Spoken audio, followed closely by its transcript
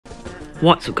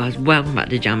What's up guys, welcome back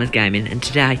to Jammers Gaming, and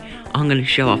today I'm going to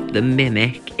show off the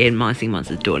Mimic in Mighty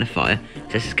Monsters Dawn of Fire. So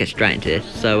let's just get straight into this.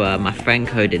 So my friend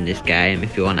code in this game,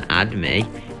 if you want to add me,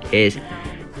 is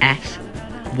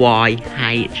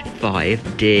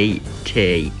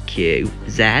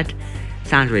SYH5DTQZ.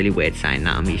 Sounds really weird saying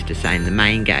that, I'm used to saying the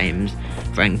main game's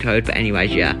friend code, but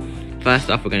anyways, yeah. First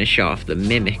off, we're going to show off the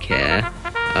Mimic here.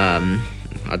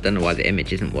 I don't know why the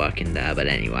image isn't working there, but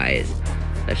anyways,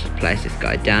 let's just place this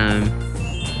guy down.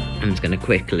 I'm just going to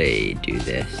quickly do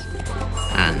this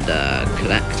and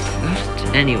collect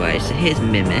that. Anyway, so here's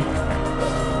Mimic,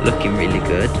 looking really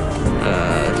good.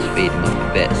 Let's feed him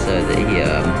up a bit so that he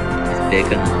is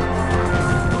bigger.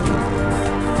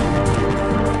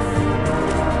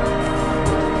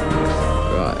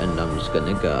 Right, and I'm just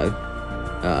going to go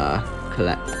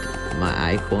collect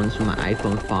my acorns from my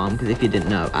acorn farm, because if you didn't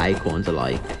know, acorns are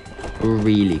like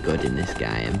really good in this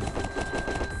game.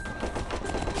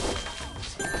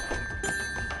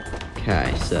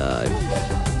 Okay, so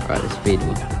right, let's feed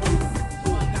him.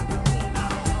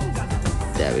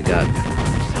 There we go.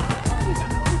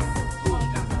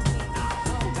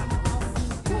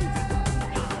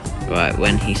 Right,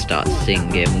 when he starts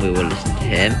singing, we will listen to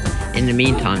him. In the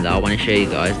meantime, though, I want to show you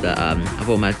guys that I've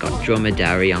almost got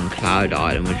Dromedary on Cloud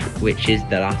Island, which is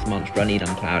the last monster I need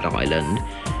on Cloud Island.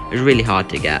 It was really hard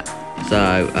to get,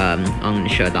 so I'm going to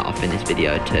show that off in this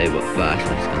video too. But first,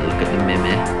 I'm just going to look at the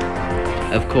Mimic.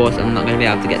 Of course, I'm not going to be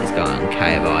able to get this guy on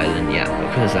Cave Island yet,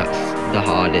 because that's the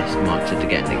hardest monster to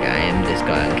get in the game, this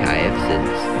guy on Cave, since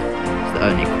it's the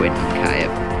only Quint on Cave.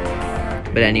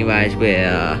 But anyways,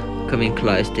 we're coming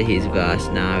close to his verse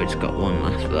now. It's got one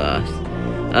last verse.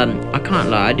 I can't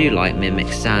lie, I do like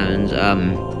Mimic's sounds.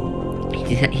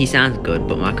 He sounds good,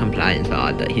 but my complaints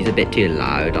are that he's a bit too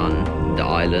loud on the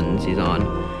islands he's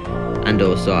on. And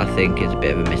also, I think it's a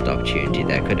bit of a missed opportunity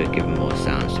there. Could have given more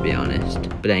sounds, to be honest.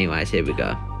 But anyways, here we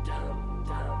go.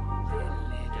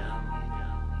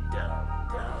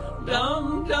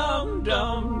 Dum dum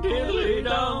dum diddly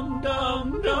dum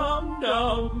dum dum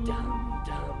dum.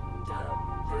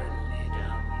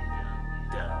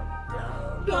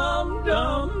 Dum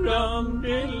dum dum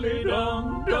diddly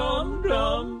dum dum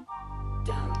dum.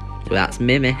 So that's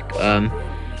Mimic. I'm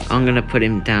gonna put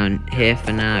him down here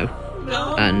for now.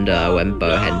 And when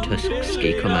Bowhead and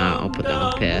Tusky come out, I'll put them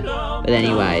up here. But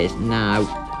anyways, now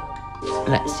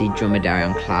let's see Dromedary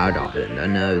on Cloud Island. I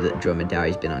know that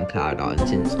Dromedary's been on Cloud Island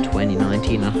since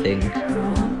 2019, I think.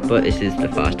 But this is the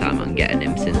first time I'm getting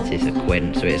him since he's a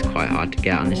Quint, so it's quite hard to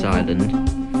get on this island.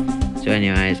 So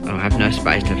anyways, I have no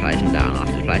space to place him down. I'll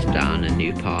have to place him down in a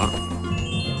new part.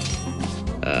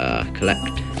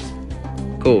 Collect.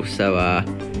 Cool, so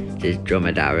is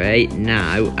Dromedary.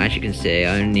 Now, as you can see,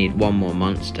 I only need one more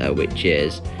monster, which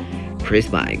is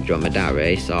Prismatic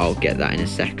Dromedary, so I'll get that in a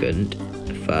second.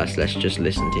 First, let's just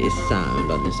listen to his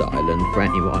sound on this island. For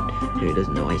anyone who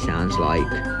doesn't know what he sounds like,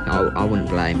 I wouldn't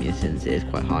blame you, since it is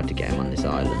quite hard to get him on this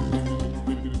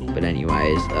island. But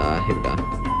anyways, here we go.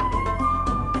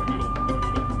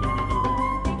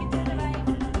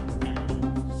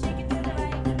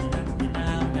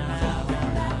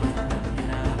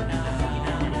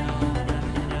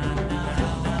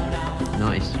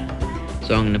 Nice.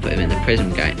 So I'm going to put him in the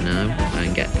Prism Gate now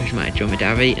and get Prismatic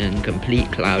Dromedary and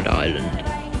complete Cloud Island.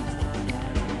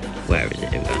 Where is it?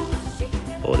 Here we go.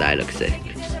 Oh, they look sick.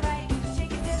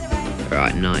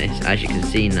 Right, nice. As you can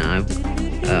see now,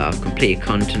 I've completed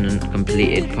Continent,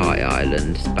 completed Party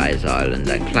Island, Space Island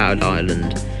and Cloud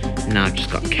Island. Now I've just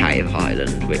got Cave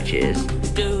Island, which is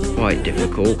quite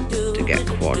difficult to get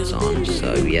quads on,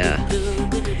 so yeah.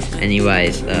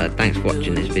 Anyways, thanks for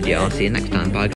watching this video. I'll see you next time. Bye.